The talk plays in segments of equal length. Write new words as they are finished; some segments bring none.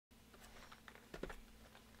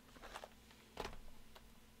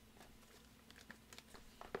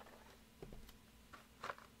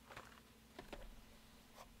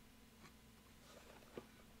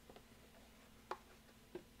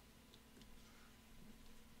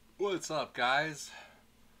What's up, guys?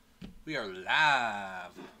 We are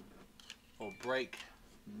live for break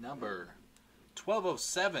number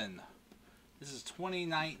 1207. This is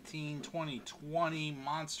 2019-2020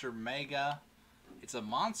 Monster Mega. It's a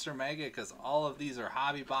Monster Mega because all of these are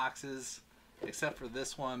hobby boxes, except for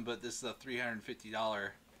this one, but this is a $350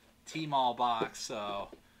 TMALL box, so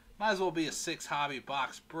might as well be a 6 hobby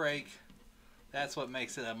box break. That's what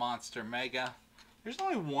makes it a Monster Mega. There's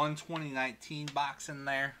only one 2019 box in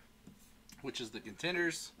there, which is the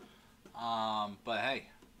Contenders. But hey,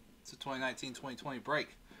 it's a 2019-2020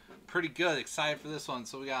 break. Pretty good. Excited for this one.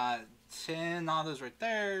 So we got 10 autos right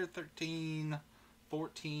there. 13,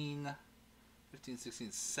 14, 15,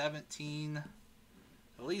 16, 17.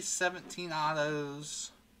 At least 17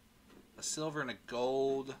 autos. A silver and a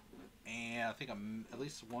gold. And I think at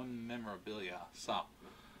least one memorabilia. So,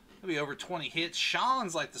 maybe over 20 hits.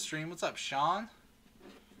 Sean's like the stream. What's up, Sean?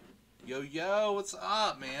 Yo, what's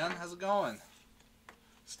up, man? How's it going?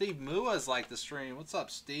 Steve Mua's like the stream. What's up,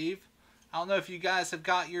 Steve? I don't know if you guys have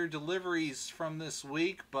got your deliveries from this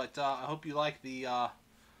week, but I hope you like the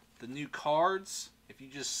new cards. If you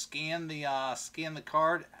just scan the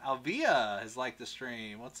card, Alvia has liked the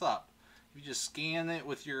stream. What's up? If you just scan it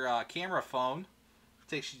with your camera phone, it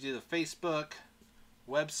takes you to the Facebook,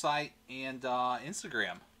 website, and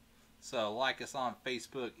Instagram. So like us on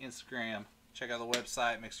Facebook, Instagram. Check out the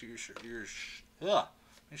website. Make sure you're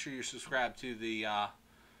subscribed to the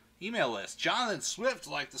email list. Jonathan Swift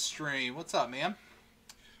liked the stream. What's up, man?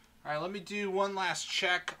 All right, let me do one last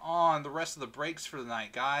check on the rest of the breaks for the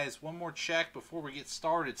night, guys. One more check before we get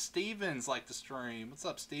started. Steven's liked the stream. What's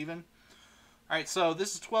up, Steven? All right, so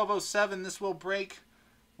this is 1207. This will break.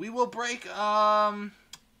 We will break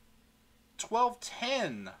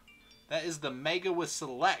 1210. That is the Mega with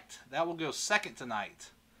Select. That will go second tonight.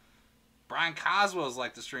 Brian Coswell's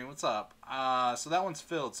like the stream. What's up? So that one's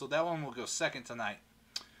filled. So that one will go second tonight.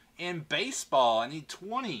 In baseball, I need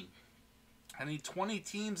 20. I need 20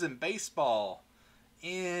 teams in baseball.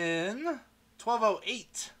 In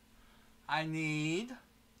 1208, I need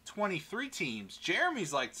 23 teams.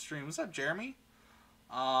 Jeremy's like the stream. What's up, Jeremy?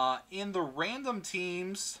 In the random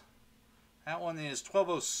teams, that one is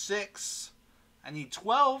 1206. I need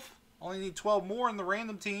 12. Only need 12 more in the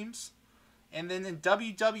random teams. And then in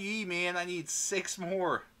WWE, man, I need 6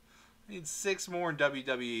 more. I need 6 more in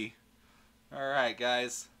WWE. Alright,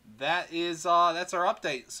 guys. That's our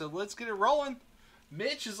update. So let's get it rolling.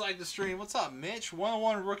 Mitch is like the stream. What's up, Mitch?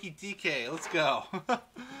 101 rookie DK. Let's go.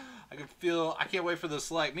 I can't wait for the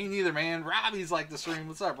select. Me neither, man. Robbie's like the stream.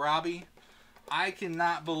 What's up, Robbie? I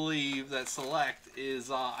cannot believe that select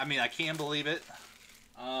is, I can believe it.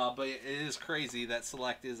 But it is crazy that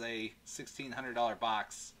select is a $1,600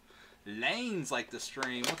 box. Lane's like the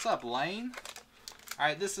stream. What's up, Lane?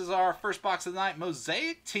 Alright, this is our first box of the night.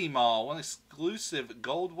 Mosaic TMALL. One exclusive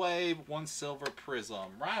Gold Wave, one silver Prizm.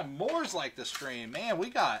 Ryan Moore's like the stream. Man, we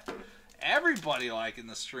got everybody liking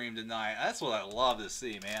the stream tonight. That's what I love to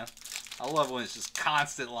see, man. I love when it's just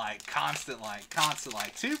constant like, constant like, constant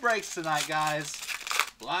like. 2 breaks tonight, guys.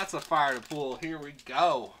 Lots of fire to pull. Here we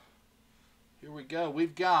go. Here we go.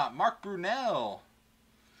 We've got Mark Brunell.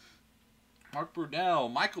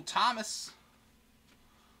 Michael Thomas.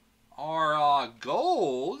 Our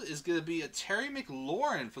gold is going to be a Terry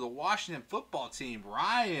McLaurin for the Washington football team.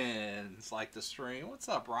 Ryan's like the stream. What's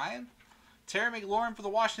up, Ryan? Terry McLaurin for the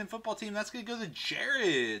Washington football team. That's going to go to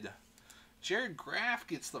Jared. Jared Graff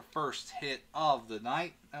gets the first hit of the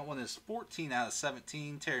night. That one is 14 out of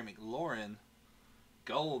 17. Terry McLaurin.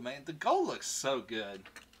 Gold, man. The gold looks so good.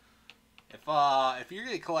 If you're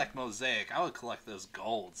going to collect Mosaic, I would collect those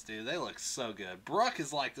golds, dude. They look so good. Brooke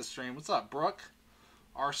is like the stream. What's up, Brooke?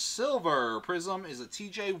 Our silver Prizm is a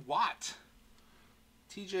TJ Watt.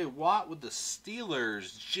 TJ Watt with the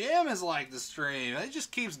Steelers. Jim is like the stream. It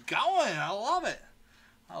just keeps going. I love it.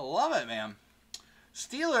 I love it, man.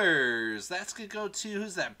 Steelers. That's going to go to,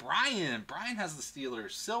 who's that? Brian. Brian has the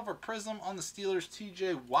Steelers. Silver Prizm on the Steelers,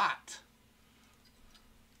 TJ Watt.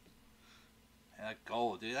 That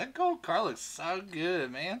gold, dude. That gold card looks so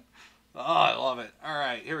good, man. Oh, I love it. All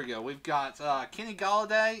right, here we go. We've got Kenny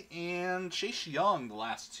Golladay and Chase Young, the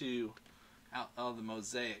last 2 out of the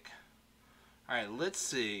Mosaic. All right, let's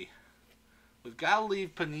see. We've got to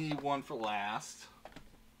leave Panini 1 for last.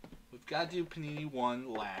 We've got to do Panini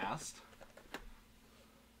 1 last.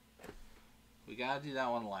 We got to do that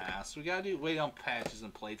one last. We got to wait on patches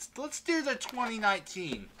and plates. Let's do the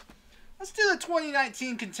 2019. Let's do the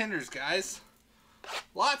 2019 Contenders, guys.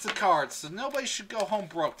 Lots of cards, so nobody should go home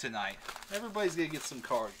broke tonight. Everybody's going to get some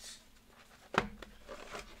cards.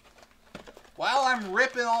 While I'm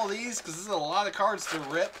ripping all these, because this is a lot of cards to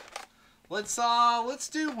rip, Let's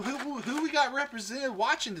do who we got represented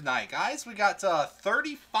watching tonight, guys. We got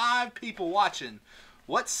 35 people watching.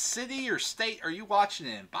 What city or state are you watching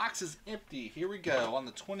in? Box is empty. Here we go on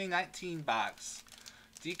the 2019 box.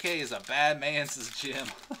 DK is a bad man, says Jim.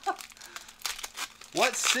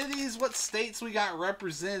 What cities, what states we got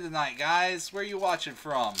represented tonight, guys? Where are you watching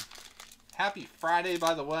from? Happy Friday,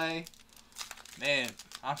 by the way. Man,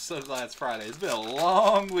 I'm so glad it's Friday. It's been a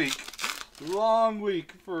long week. Long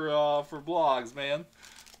week for blogs, man.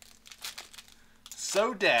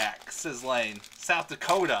 Sodak, says Lane. South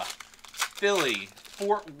Dakota. Philly.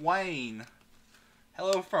 Fort Wayne.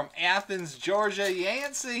 Hello from Athens, Georgia.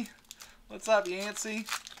 Yancey. What's up, Yancey?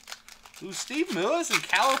 Ooh, Steve Mua's in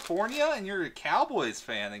California, and you're a Cowboys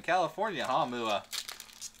fan in California, huh, Mua?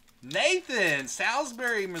 Nathan,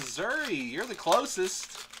 Salisbury, Missouri. You're the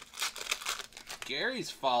closest. Gary's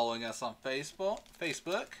following us on Facebook.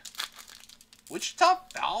 Wichita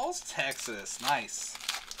Falls, Texas. Nice.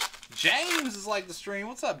 James is like the stream.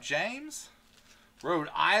 What's up, James? Rhode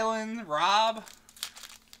Island, Rob.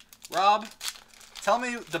 Rob, tell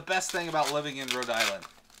me the best thing about living in Rhode Island.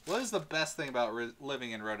 What is the best thing about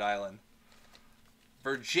living in Rhode Island?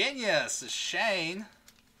 Virginia, says Shane.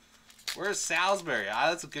 Where's Salisbury?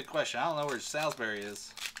 That's a good question. I don't know where Salisbury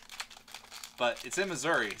is. But it's in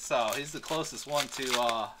Missouri, so he's the closest one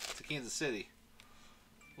to Kansas City.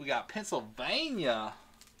 We got Pennsylvania.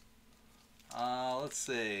 Let's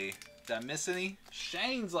see. Did I miss any?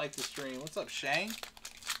 Shane's like the stream. What's up, Shane?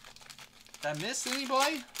 Did I miss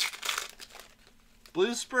anybody?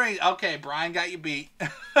 Blue Springs. Okay, Brian got you beat.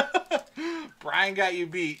 Brian got you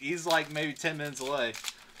beat. He's like maybe 10 minutes away.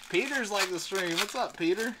 Peter's like the stream. What's up,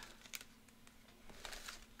 Peter?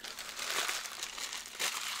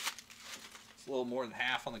 It's a little more than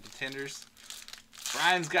half on the contenders.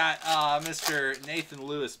 Brian's got Mr. Nathan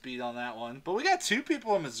Lewis beat on that one. But we got 2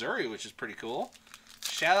 people in Missouri, which is pretty cool.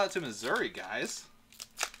 Shout out to Missouri, guys.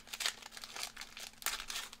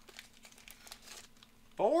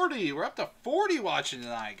 40. We're up to 40 watching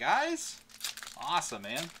tonight, guys. Awesome,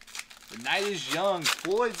 man. The night is young.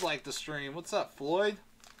 Floyd's like the stream. What's up, Floyd?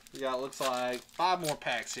 We got, looks like, 5 more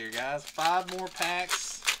packs here, guys. 5 more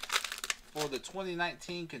packs for the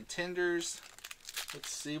 2019 contenders. Let's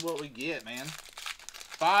see what we get, man.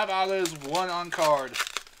 5 autos, 1 on card.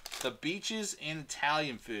 The beaches and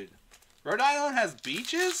Italian food. Rhode Island has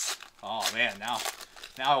beaches? Oh, man, now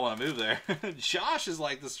I want to move there. Josh is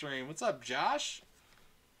like the stream. What's up, Josh?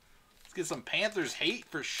 Let's get some Panthers hate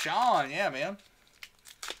for Sean. Yeah, man.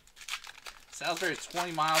 Salisbury's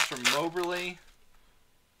 20 miles from Moberly.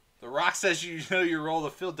 The Rock says you know your role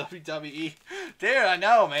to fill WWE. Dude, I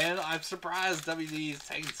know, man. I'm surprised WWE is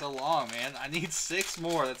taking so long, man. I need 6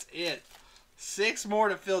 more. That's it. 6 more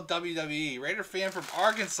to fill WWE. Raider fan from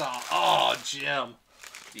Arkansas. Oh, Jim.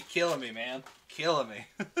 You're killing me, man. Killing me.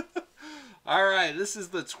 All right, this is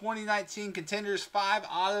the 2019 Contenders 5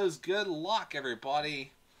 autos. Good luck,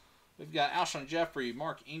 everybody. We've got Alshon Jeffrey,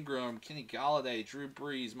 Mark Ingram, Kenny Galladay, Drew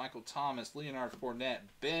Brees, Michael Thomas, Leonard Fournette,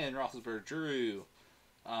 Ben Roethlisberger, Drew,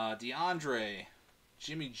 DeAndre,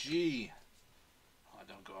 Jimmy G. Oh,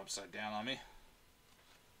 don't go upside down on me.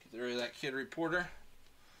 Get rid of that kid reporter.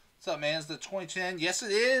 What's up, man? It's the 2010. Yes,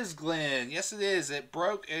 it is, Glenn. Yes, it is. It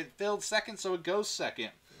broke. It filled second, so it goes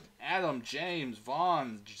second. Adam, James,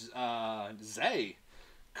 Vaughn, Zay,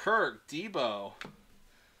 Kirk, Debo.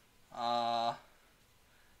 How's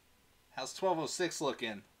 1206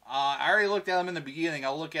 looking? I already looked at them in the beginning.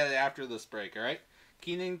 I'll look at it after this break, all right?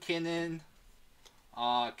 Keenan, Cam,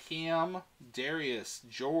 Darius,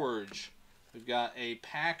 George. We've got a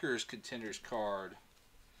Packers contenders card.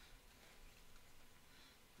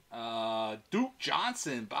 Duke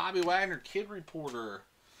Johnson, Bobby Wagner, Kid Reporter,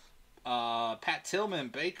 Pat Tillman,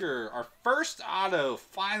 Baker. Our first auto,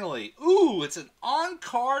 finally. Ooh, it's an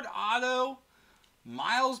on-card auto.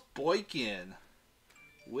 Miles Boykin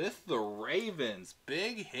with the Ravens.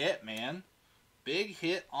 Big hit, man. Big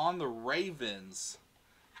hit on the Ravens.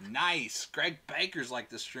 Nice. Greg Baker's like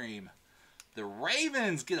the stream. The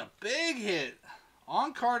Ravens get a big hit.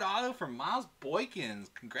 On-card auto from Miles Boykin.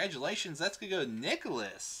 Congratulations. That's going to go to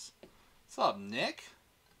Nicholas. What's up, Nick?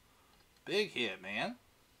 Big hit, man.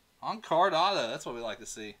 On-card auto. That's what we like to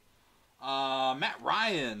see. Matt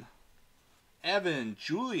Ryan. Evan.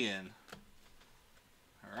 Julian.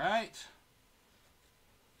 All right.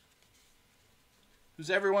 Who's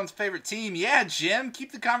everyone's favorite team? Yeah, Jim.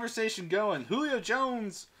 Keep the conversation going. Julio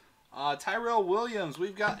Jones. Tyrell Williams.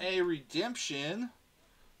 We've got a redemption.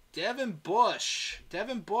 Devin Bush.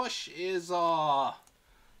 Devin Bush is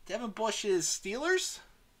Steelers?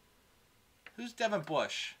 Who's Devin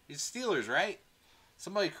Bush? He's Steelers, right?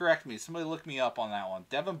 Somebody correct me. Somebody look me up on that one.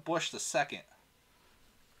 Devin Bush II. I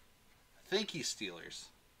think he's Steelers.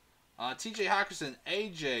 TJ Hawkinson,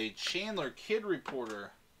 AJ, Chandler, Kid Reporter,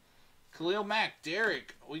 Khalil Mack,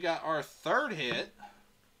 Derek. We got our third hit.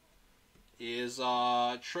 Is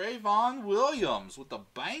Trayvon Williams with the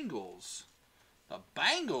Bengals. The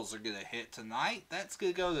Bengals are going to hit tonight. That's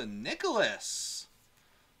going to go to Nicholas.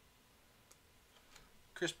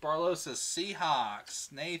 Chris Barlow says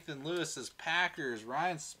Seahawks. Nathan Lewis says Packers.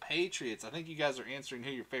 Ryan says Patriots. I think you guys are answering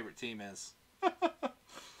who your favorite team is.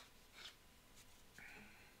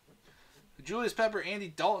 Julius Pepper, Andy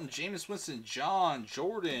Dalton, Jameis Winston, John,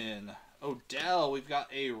 Jordan, Odell. We've got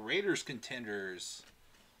a Raiders Contenders.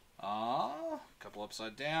 Couple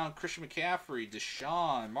upside down. Christian McCaffrey,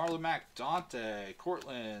 Deshaun, Marlon Mack, Dante,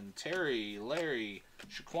 Cortland, Terry, Larry,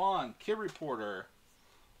 Shaquan, Kid Reporter,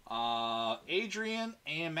 Adrian,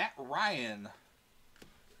 and Matt Ryan.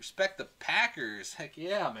 Respect the Packers. Heck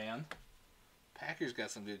yeah, man. Packers got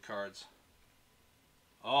some good cards.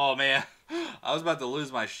 Oh, man. I was about to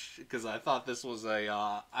lose my because I thought this was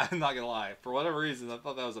a, I'm not going to lie. For whatever reason, I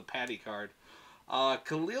thought that was a Patty card.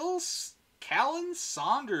 Callan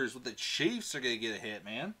Saunders with the Chiefs are going to get a hit,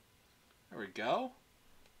 man. There we go.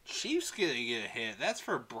 Chiefs going to get a hit. That's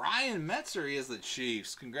for Brian Metzer. He has the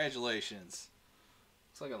Chiefs. Congratulations.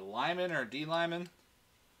 Looks like a lineman or a D lineman.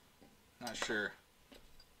 Not sure.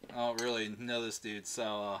 I don't really know this dude,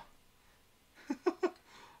 so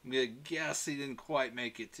I'm going to guess he didn't quite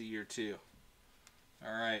make it to year 2.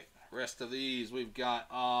 Alright, rest of these, we've got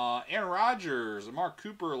Aaron Rodgers, Amari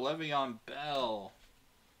Cooper, Le'Veon Bell,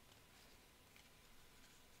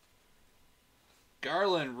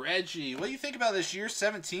 Garland, Reggie. What do you think about this year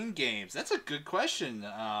 17 games? That's a good question,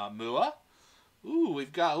 Mua. Ooh,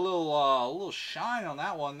 we've got a little shine on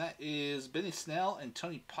that one. That is Benny Snell and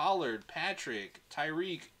Tony Pollard, Patrick,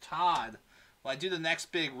 Tyreek, Todd. When I do the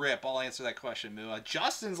next big rip, I'll answer that question, Mua.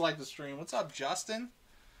 Justin's like the stream. What's up, Justin?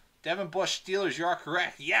 Devin Bush, Steelers, you are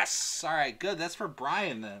correct. Yes! All right, good. That's for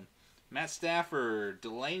Brian, then. Matt Stafford,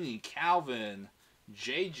 Delaney, Calvin,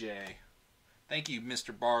 JJ. Thank you,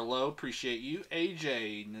 Mr. Barlow. Appreciate you.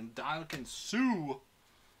 AJ, Ndamukong Suh,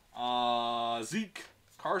 Zeke,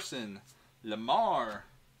 Carson, Lamar.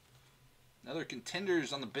 Another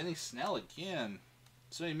Contenders on the Benny Snell again.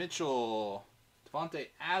 Sonny Mitchell, Devontae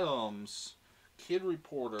Adams, Kid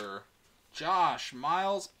Reporter, Josh,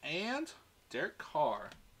 Miles, and Derek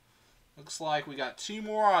Carr. Looks like we got 2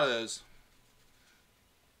 more autos.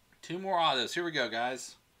 2 more autos. Here we go,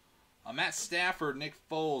 guys. Matt Stafford, Nick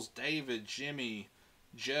Foles, David, Jimmy,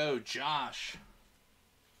 Joe, Josh,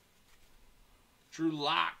 Drew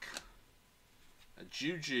Lock,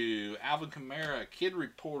 Juju, Alvin Kamara, Kid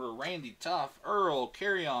Reporter, Randy Tuff, Earl,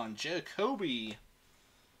 Carry-On, Jacoby.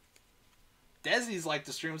 Desi's like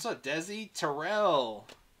the stream. What's up, Desi? Terrell.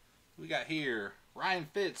 We got here Ryan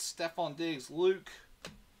Fitz, Stephon Diggs, Luke.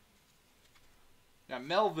 Got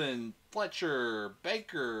Melvin, Fletcher,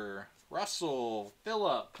 Baker, Russell,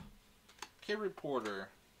 Phillip, Kid Reporter,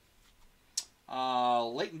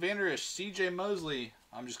 Leighton Vander Esch, CJ Mosley.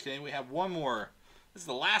 I'm just kidding. We have one more. This is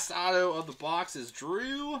the last auto of the box. Is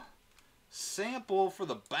Drew Sample for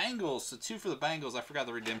the Bengals. So 2 for the Bengals. I forgot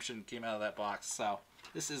the redemption came out of that box. So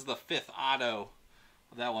this is the 5th auto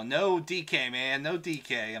of that one. No DK, man. No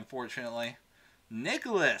DK, unfortunately.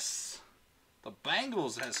 Nicholas. The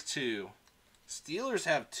Bengals has 2. Steelers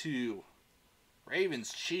have 2.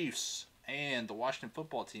 Ravens, Chiefs, and the Washington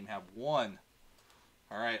football team have 1.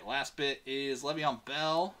 Alright, last bit is Le'Veon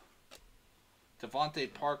Bell,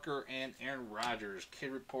 Devontae Parker, and Aaron Rodgers.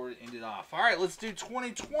 Kid Reporter ended off. Alright, let's do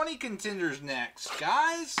 2020 Contenders next,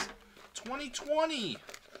 guys. 2020.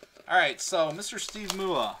 Alright, so Mr. Steve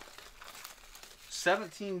Mua.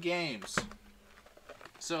 17 games.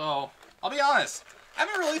 So, I'll be honest. I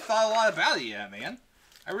haven't really thought a lot about it yet, man.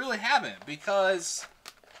 I really haven't, because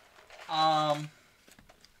I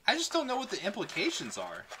just don't know what the implications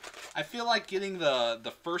are. I feel like getting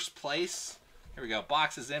the first place. Here we go.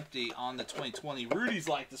 Box is empty on the 2020. Rudy's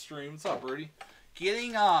like the stream. What's up, Rudy?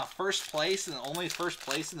 Getting first place and only first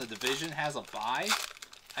place in the division has a bye.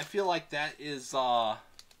 I feel like that is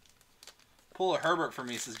pull a Herbert for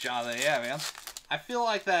me, says Jonathan. Yeah, man. I feel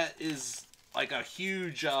like that is like a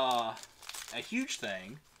huge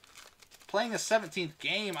thing. Playing a 17th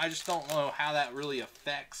game, I just don't know how that really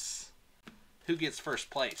affects who gets first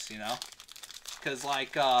place, you know? Because,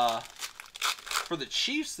 like, for the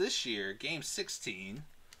Chiefs this year, game 16,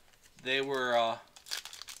 they were,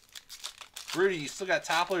 Rudy, you still got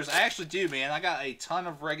top loaders? I actually do, man. I got a ton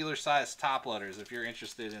of regular-sized top loaders if you're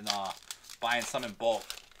interested in buying some in bulk.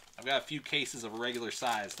 I've got a few cases of regular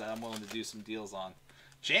size that I'm willing to do some deals on.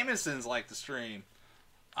 Jameson's like the stream.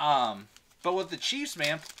 But with the Chiefs,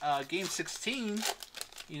 man, game 16,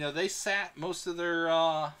 you know, they sat most of their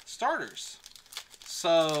starters.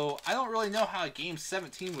 So I don't really know how game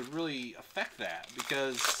 17 would really affect that,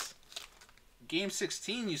 because game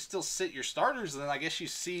 16 you still sit your starters, and then I guess you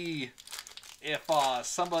see if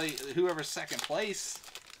whoever's second place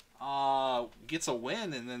gets a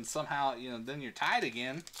win, and then somehow, you know, then you're tied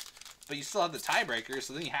again, but you still have the tiebreaker,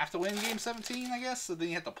 so then you have to win game 17, I guess, so then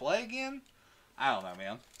you have to play again. I don't know,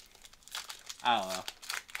 man. I don't know.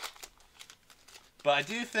 But I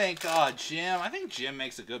do think Jim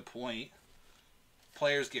makes a good point.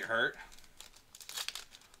 Players get hurt.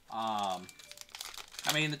 I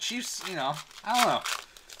mean, the Chiefs, you know, I don't know.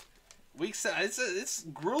 It's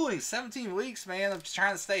grueling 17 weeks, man, of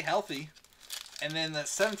trying to stay healthy. And then the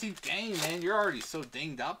 17th game, man, you're already so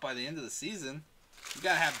dinged up by the end of the season. You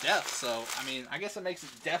gotta have depth, so, I mean, I guess it makes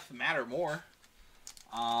depth matter more.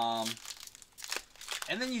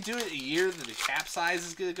 And then you do it a year that the cap size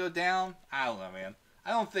is gonna go down. I don't know, man. I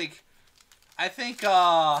don't think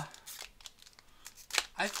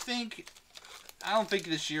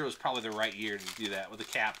this year was probably the right year to do that with the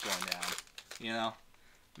cap going down. You know?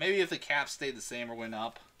 Maybe if the cap stayed the same or went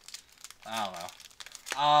up. I don't know.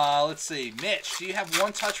 Let's see. Mitch, do you have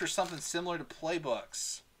one touch or something similar to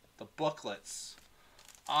playbooks? The booklets.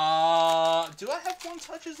 Do I have one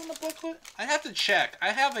touches on the booklet? I have to check. I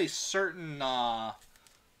have a certain, I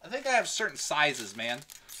think I have certain sizes, man.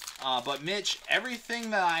 But Mitch,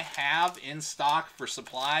 everything that I have in stock for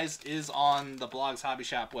supplies is on the Blogs Hobby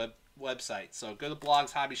Shop website. So go to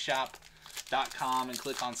blogshobbyshop.com and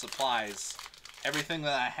click on supplies. Everything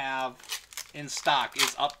that I have in stock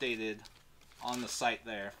is updated on the site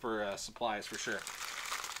there for supplies for sure.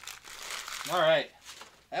 Alright.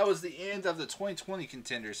 That was the end of the 2020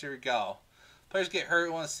 contenders. Here we go. Players get hurt.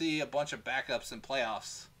 We want to see a bunch of backups in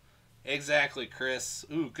playoffs. Exactly, Chris.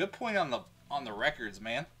 Ooh, good point on the records,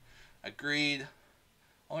 man. Agreed.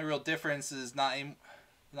 Only real difference is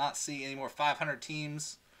not see any more 500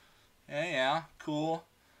 teams. Yeah, cool.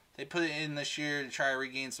 They put it in this year to try to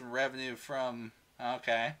regain some revenue from...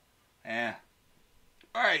 Okay.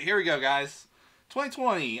 Alright, here we go, guys.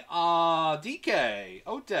 2020. DK,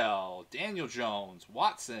 Odell, Daniel Jones,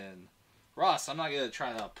 Watson, Russ. I'm not going to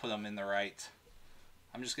try to put them in the right...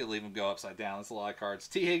 I'm just going to leave them go upside down. That's a lot of cards.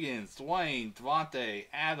 T. Higgins, Dwayne, Devontae,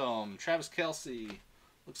 Adam, Travis Kelce.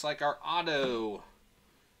 Looks like our auto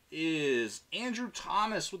is Andrew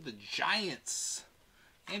Thomas with the Giants.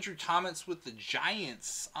 Andrew Thomas with the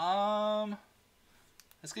Giants.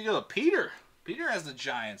 Let's go to Peter. Peter has the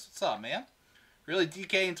Giants. What's up, man? Really,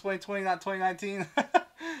 DK in 2020, not 2019?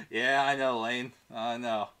 Yeah, I know, Lane. I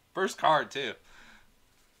know. First card, too.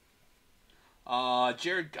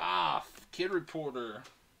 Jared Goff, Kid Reporter.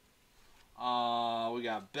 We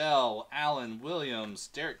got Bell, Allen, Williams,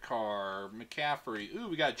 Derek Carr, McCaffrey. Ooh,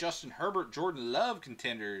 we got Justin Herbert, Jordan Love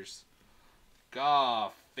contenders.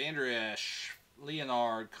 Goff, Van Der Esch,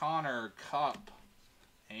 Leonard, Connor, Cup,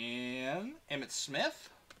 and Emmitt Smith.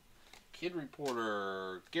 Kid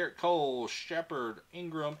Reporter, Garrett Cole, Shepard,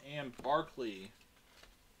 Ingram, and Barkley.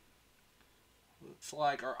 Looks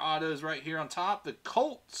like our autos right here on top. The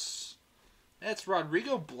Colts. That's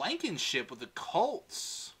Rodrigo Blankenship with the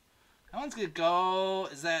Colts. That one's going to go...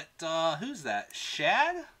 Is that... who's that?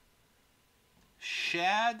 Shad?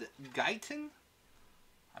 Shad Guyton?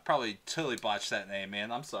 I probably totally botched that name,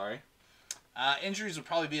 man. I'm sorry. Injuries would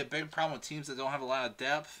probably be a big problem with teams that don't have a lot of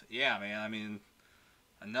depth. Yeah, man. I mean,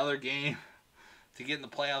 another game to get in the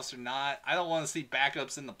playoffs or not. I don't want to see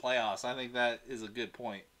backups in the playoffs. I think that is a good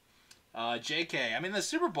point. JK. I mean, the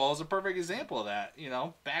Super Bowl is a perfect example of that. You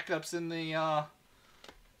know, backups in the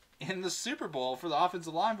Super Bowl for the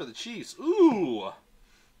offensive line for the Chiefs. Ooh.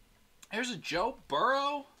 There's a Joe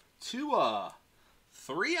Burrow. Tua.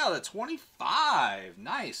 3 out of 25.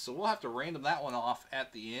 Nice. So we'll have to random that one off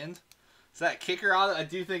at the end. Is that kicker? I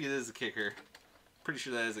do think it is a kicker. Pretty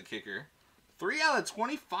sure that is a kicker. 3 out of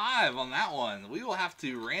 25 on that one. We will have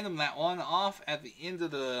to random that one off at the end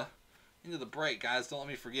of the break, guys. Don't let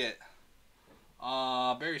me forget.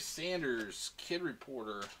 Barry Sanders, Kid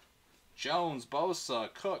Reporter, Jones,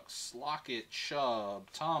 Bosa, Cooks, Lockett, Chubb,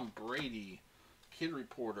 Tom Brady, Kid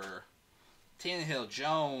Reporter, Tannehill,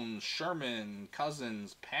 Jones, Sherman,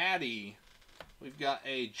 Cousins, Patty. We've got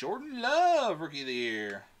a Jordan Love Rookie of the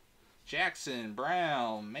Year. Jackson,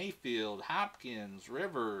 Brown, Mayfield, Hopkins,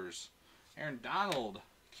 Rivers, Aaron Donald,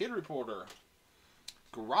 Kid Reporter,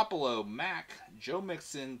 Garoppolo, Mack, Joe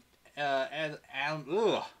Mixon,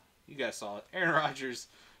 you guys saw it. Aaron Rodgers,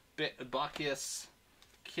 Buckus,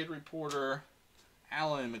 Kid Reporter,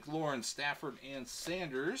 Allen, McLaurin, Stafford, and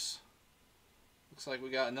Sanders. Looks like we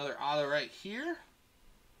got another auto right here.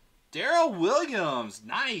 Darrell Williams.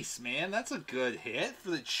 Nice, man. That's a good hit for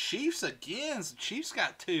the Chiefs again. So Chiefs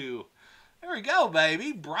got 2. There we go,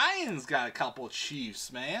 baby. Brian's got a couple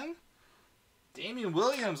Chiefs, man. Damian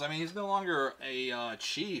Williams, I mean, he's no longer a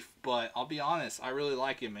Chief, but I'll be honest, I really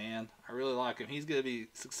like him, man. I really like him. He's going to be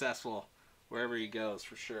successful wherever he goes,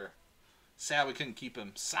 for sure. Sad we couldn't keep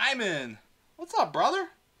him. Simon, what's up, brother?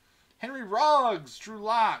 Henry Ruggs, Drew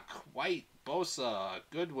Lock, White, Bosa,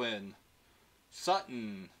 Goodwin,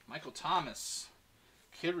 Sutton, Michael Thomas,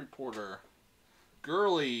 Kid Reporter,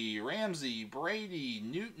 Gurley, Ramsey, Brady,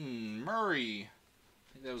 Newton, Murray.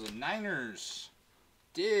 I think that was a Niners.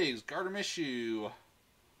 Diggs, Gardner Minshew.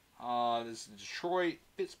 This is Detroit,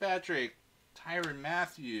 Fitzpatrick, Tyrann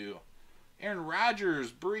Mathieu, Aaron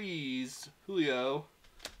Rodgers, Breeze, Julio.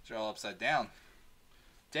 They're all upside down.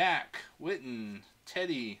 Dak, Witten,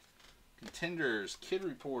 Teddy, Contenders, Kid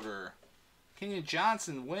Reporter, Kenyon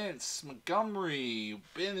Johnson, Wentz, Montgomery,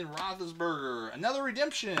 Ben and Roethlisberger. Another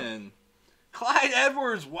redemption. Clyde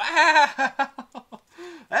Edwards. Wow.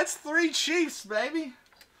 That's 3 Chiefs, baby.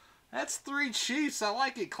 That's 3 Chiefs. I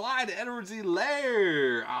like it. Clyde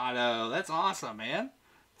Edwards-Helaire auto. That's awesome, man.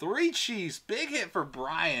 3 Chiefs. Big hit for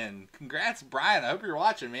Brian. Congrats, Brian. I hope you're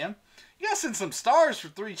watching, man. You got to send some stars for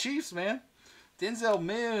 3 Chiefs, man. Denzel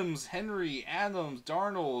Mims, Henry, Adams,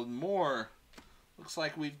 Darnold, Moore. Looks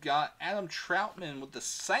like we've got Adam Troutman with the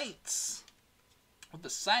Saints. With the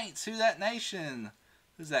Saints. Who that nation?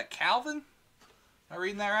 Who's that, Calvin? Am I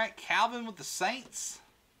reading that right? Calvin with the Saints.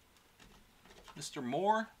 Mr.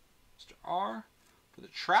 Moore. Mr. R. For the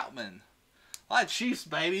Troutman. A lot of Chiefs,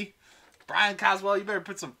 baby. Brian Coswell, you better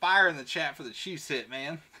put some fire in the chat for the Chiefs hit,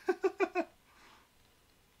 man.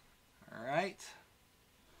 Alright.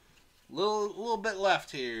 Little bit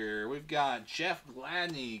left here. We've got Jeff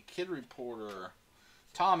Gladney, Kid Reporter,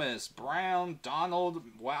 Thomas, Brown, Donald,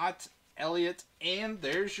 Watt, Elliott, and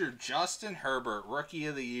there's your Justin Herbert, Rookie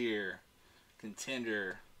of the Year.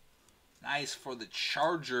 Contender. Nice for the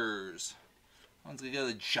Chargers. One's going to go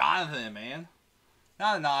to Jonathan, man.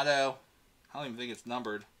 Not an auto. I don't even think it's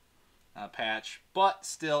numbered. Not a patch. But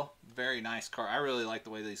still, very nice card. I really like the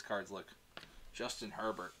way these cards look. Justin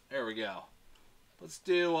Herbert. There we go. Let's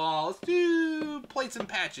do plates and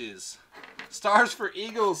patches. Stars for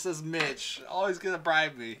Eagles, says Mitch. Always going to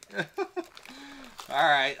bribe me.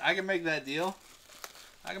 Alright, I can make that deal.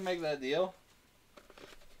 I can make that deal.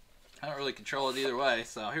 I don't really control it either way.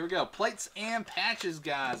 So here we go. Plates and patches,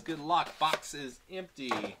 guys. Good luck. Box is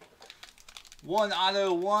empty. 1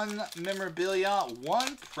 auto, 1 memorabilia,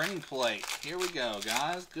 1 printing plate. Here we go,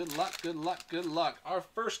 guys. Good luck, good luck, good luck. Our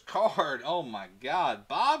first card. Oh, my God.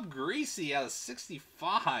 Bob Greasy out of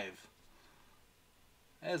 65.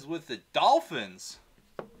 That is with the Dolphins.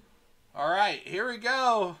 All right, here we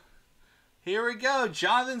go. Here we go.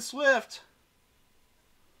 Jonathan Swift.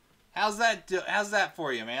 How's that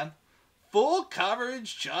for you, man? Full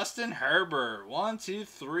coverage, Justin Herbert. 1, 2,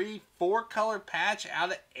 3, 4 color patch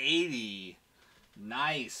out of 80.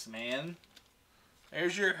 Nice, man.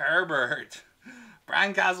 There's your Herbert.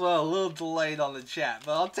 Brian Coswell a little delayed on the chat,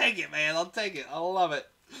 but I'll take it, man. I'll take it. I love it.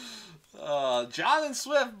 Jonathan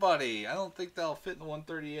Swift, buddy. I don't think that'll fit in the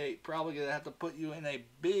 138. Probably going to have to put you in a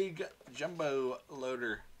big jumbo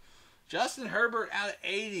loader. Justin Herbert out of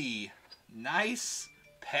 80. Nice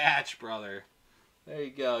patch, brother. There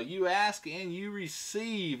you go. You ask and you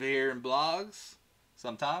receive here in blogs.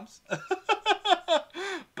 Sometimes.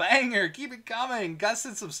 Banger. Keep it coming. Got to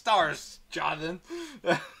send some stars, Jonathan.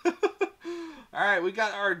 Alright, we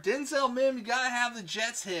got our Denzel Mims. You got to have the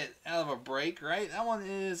Jets hit out of a break, right? That one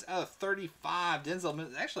is out of 35. Denzel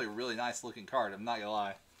Mims. Actually a really nice looking card. I'm not going to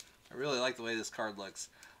lie. I really like the way this card looks.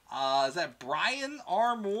 Is that Brian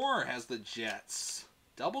R. Moore has the Jets.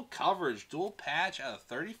 Double coverage. Dual patch out of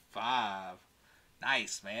 35.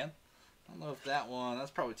 Nice, man. I don't know if that one,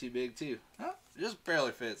 that's probably too big too. Huh? It just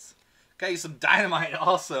barely fits. Got you some dynamite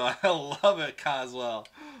also. I love it, Coswell.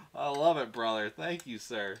 I love it, brother. Thank you,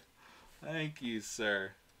 sir. Thank you,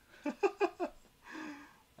 sir.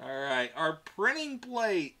 Alright, our printing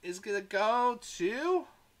plate is going to go to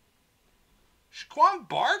Shaquan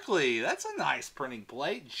Barkley. That's a nice printing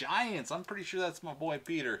plate. Giants. I'm pretty sure that's my boy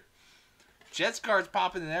Peter. Jets cards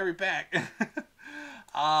popping in every pack.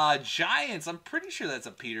 Giants. I'm pretty sure that's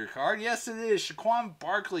a Peter card. Yes, it is. Shaquan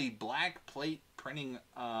Barkley, black plate printing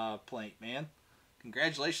plate, man.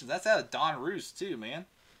 Congratulations. That's out of Don Roos, too, man.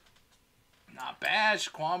 Not bad,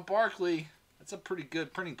 Shaquan Barkley. That's a pretty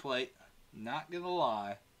good printing plate. Not going to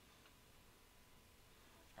lie.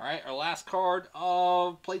 All right, our last card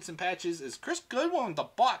of plates and patches is Chris Goodwin with the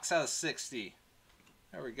Bucks out of 60.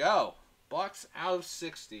 There we go. Bucks out of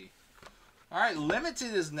 60. All right,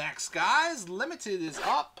 Limited is next, guys. Limited is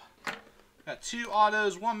up. Got 2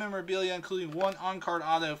 autos, 1 memorabilia, including 1 on-card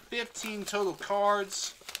auto, 15 total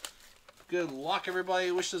cards. Good luck,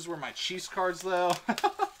 everybody. Wish those were my Chiefs cards, though.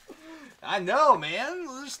 I know, man.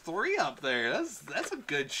 There's 3 up there. That's a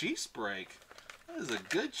good Chiefs break. That is a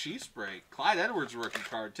good Chiefs break. Clyde Edwards rookie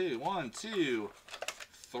card, too. 1, 2,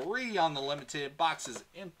 3 on the limited. Box is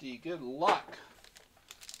empty. Good luck.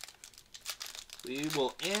 We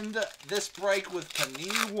will end this break with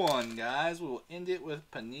Panini 1, guys. We will end it with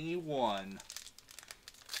Panini 1.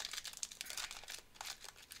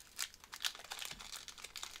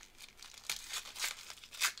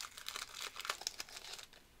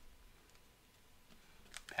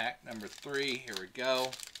 Pack number 3. Here we go.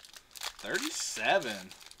 37.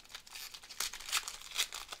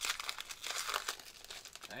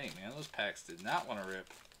 Dang, man. Those packs did not want to rip.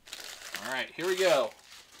 All right, here we go.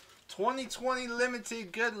 2020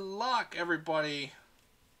 Limited. Good luck, everybody.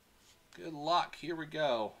 Good luck. Here we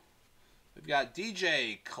go. We've got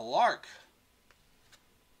DJ Clark.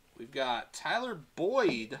 We've got Tyler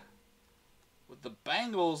Boyd with the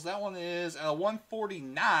Bengals. That one is a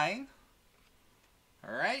 149.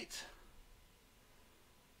 All right.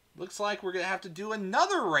 Looks like we're going to have to do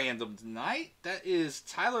another random tonight. That is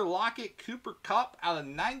Tyler Lockett, Cooper Kupp out of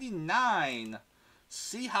 99.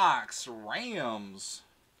 Seahawks, Rams.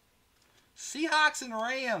 Seahawks and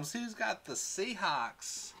Rams. Who's got the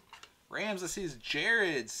Seahawks? Rams, I see is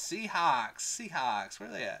Jared. Seahawks. Seahawks. Where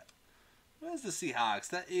are they at? Where's the Seahawks?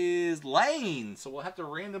 That is Lane. So we'll have to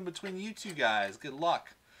random between you two guys. Good luck.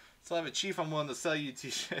 Still have a Chief I'm willing to sell you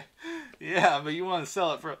t-shirt. Yeah, but you want to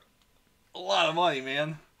sell it for a lot of money,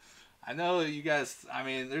 man. I know you guys, I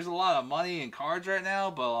mean, there's a lot of money in cards right now,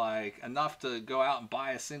 but like enough to go out and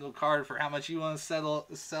buy a single card for how much you want to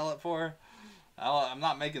sell it for. I'm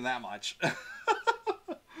not making that much.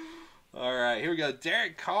 All right, here we go.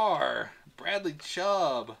 Derek Carr, Bradley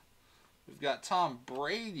Chubb. We've got Tom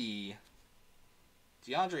Brady,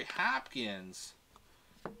 DeAndre Hopkins.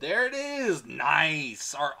 There it is.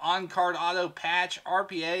 Nice. Our on-card auto patch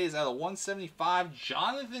RPA is out of 175.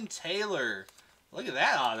 Jonathan Taylor. Look at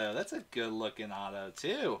that auto. That's a good-looking auto,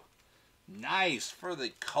 too. Nice for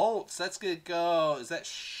the Colts. That's going to go. Is that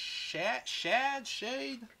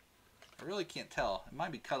Shade? I really can't tell. It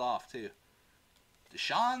might be cut off, too.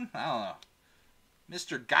 Deshaun? I don't know.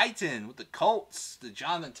 Mr. Guyton with the Colts. The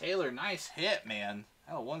Jonathan Taylor. Nice hit, man.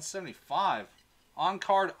 Out of 175.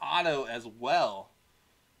 On-card auto as well.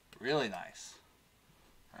 Really nice.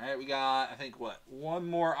 All right, we got, I think, what, one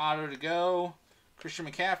more auto to go. Christian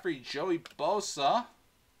McCaffrey, Joey Bosa,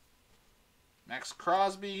 Max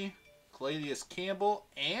Crosby, Calais Campbell,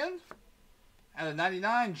 and out of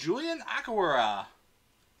 99, Julian Akawara.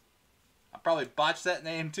 I probably botched that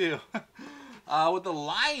name, too. With the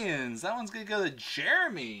Lions. That one's going to go to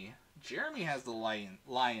Jeremy. Jeremy has the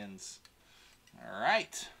Lions. All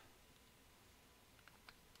right.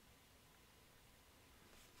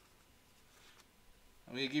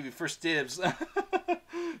 I'm going to give you first dibs.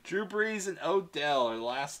 Drew Brees and Odell are the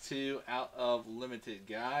last 2 out of limited,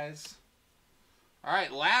 guys. All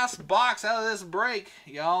right, last box out of this break,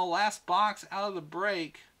 y'all. Last box out of the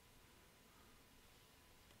break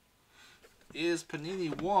is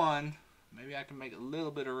Panini 1. Maybe I can make a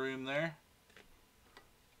little bit of room there.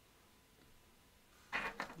 A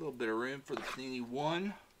little bit of room for the Panini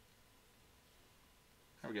 1.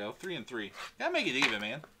 There we go, 3 and 3. Gotta make it even,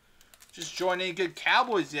 man. Just joined any good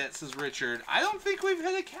Cowboys yet, says Richard. I don't think we've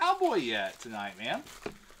hit a Cowboy yet tonight, man.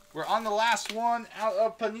 We're on the last one out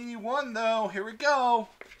of Panini 1, though. Here we go.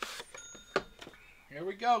 Here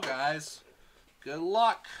we go, guys. Good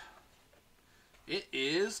luck. It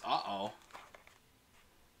is, uh-oh.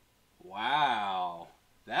 Wow.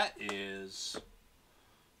 That is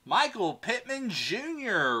Michael Pittman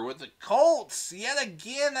Jr. with the Colts. Yet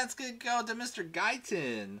again, that's going to go to Mr.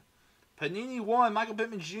 Guyton. Panini 1, Michael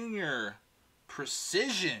Pittman Jr.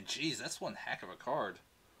 Precision. Jeez, that's one heck of a card.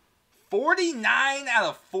 49 out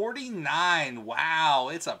of 49. Wow,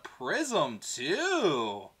 it's a Prizm,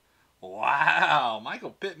 too. Wow,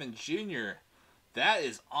 Michael Pittman Jr. That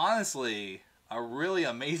is honestly a really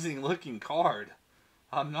amazing looking card.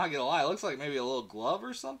 I'm not going to lie. It looks like maybe a little glove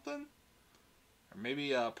or something. Or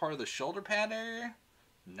maybe part of the shoulder pad area.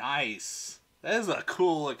 Nice. That is a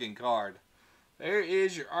cool looking card. There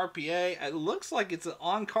is your RPA. It looks like it's an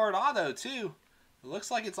on-card auto, too. It looks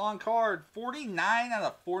like it's on-card. 49 out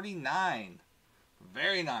of 49.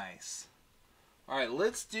 Very nice. All right,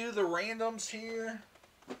 let's do the randoms here.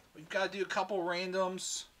 We've got to do a couple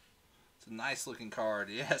randoms. It's a nice-looking card.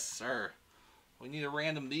 Yes, sir. We need to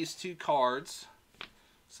random these 2 cards.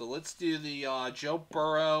 So let's do the Joe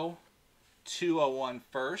Burrow 201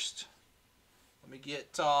 first. Let Let me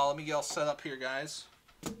get all set up here, guys.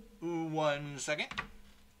 1 second.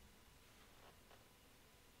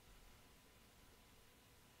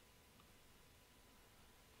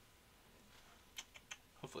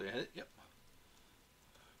 Hopefully I hit it. Yep.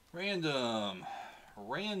 Random.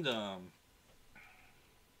 Let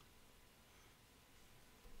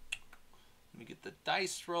me get the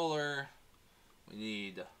dice roller. We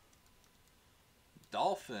need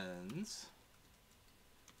Dolphins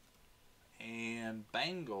and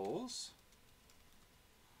Bengals.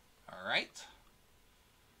 All right.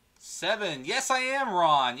 7. Yes, I am,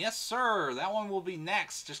 Ron. Yes, sir. That one will be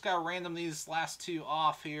next. Just got to random these last two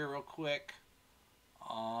off here real quick. If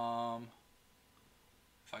I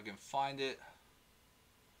can find it.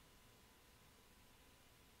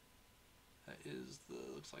 That is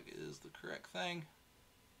looks like it is the correct thing.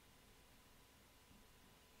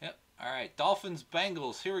 Yep. All right. Dolphins,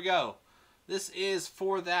 Bengals. Here we go. This is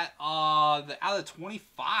for that the out of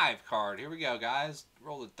 25 card. Here we go, guys.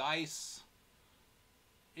 Roll the dice.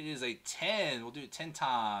 It is a 10. We'll do it 10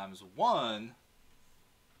 times. 1,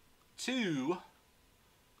 2,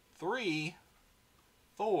 3,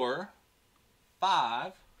 4,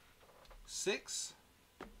 5, 6,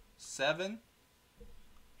 7,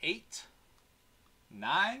 8,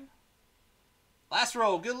 9. Last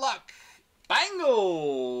roll. Good luck.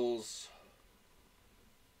 Bengals.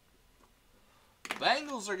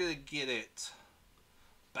 Bengals are going to get it.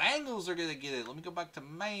 Bengals are going to get it. Let me go back to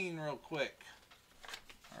Maine real quick.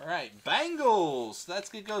 All right, Bengals. That's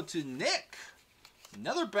going to go to Nick.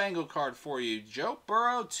 Another Bengal card for you. Joe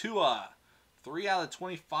Burrow, Tua. 3 out of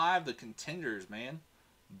 25, the contenders, man.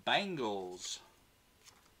 Bengals.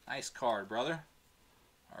 Nice card, brother.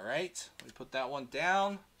 All right, let me put that one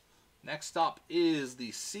down. Next up is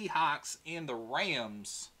the Seahawks and the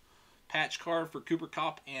Rams. Patch card for Cooper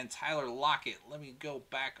Kupp and Tyler Lockett. Let me go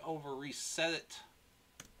back over, reset it.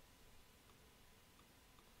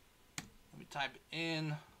 Let me type it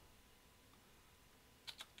in.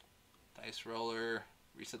 Dice roller.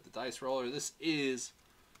 Reset the dice roller. This is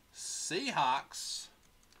Seahawks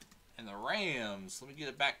and the Rams. Let me get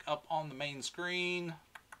it back up on the main screen.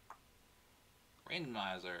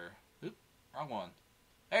 Randomizer. Oop, wrong one.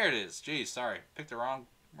 There it is. Geez, sorry. Picked the wrong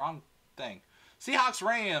thing. Seahawks,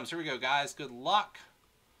 Rams. Here we go, guys. Good luck.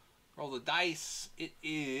 Roll the dice. It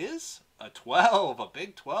is a 12. A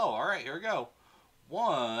big 12. All right, here we go.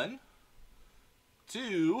 1,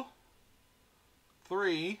 2,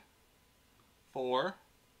 3, 4,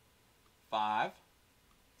 5,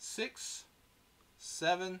 6,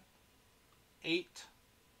 7, 8,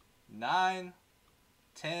 9,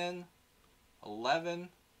 10, 11,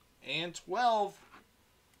 and 12.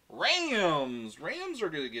 Rams. Rams are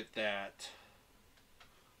going to get that.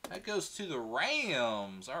 That goes to the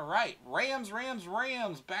Rams. All right. Rams.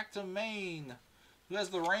 Back to Maine. Who has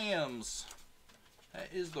the Rams? That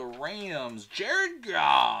is the Rams. Jared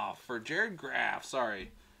Goff,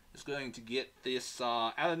 sorry, is going to get this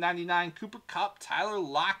out of 99 Cooper Kupp, Tyler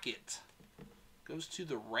Lockett. Goes to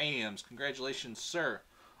the Rams. Congratulations, sir.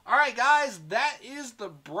 All right, guys, that is the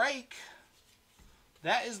break.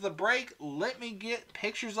 Let me get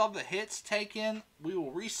pictures of the hits taken. We will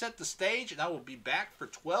reset the stage, and I will be back for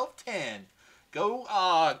 12:10. Go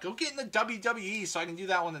get in the WWE so I can do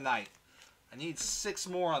that one tonight. I need 6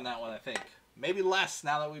 more on that one, I think. Maybe less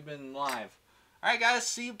now that we've been live. All right, guys,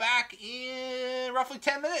 see you back in roughly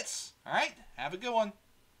 10 minutes. All right, have a good one.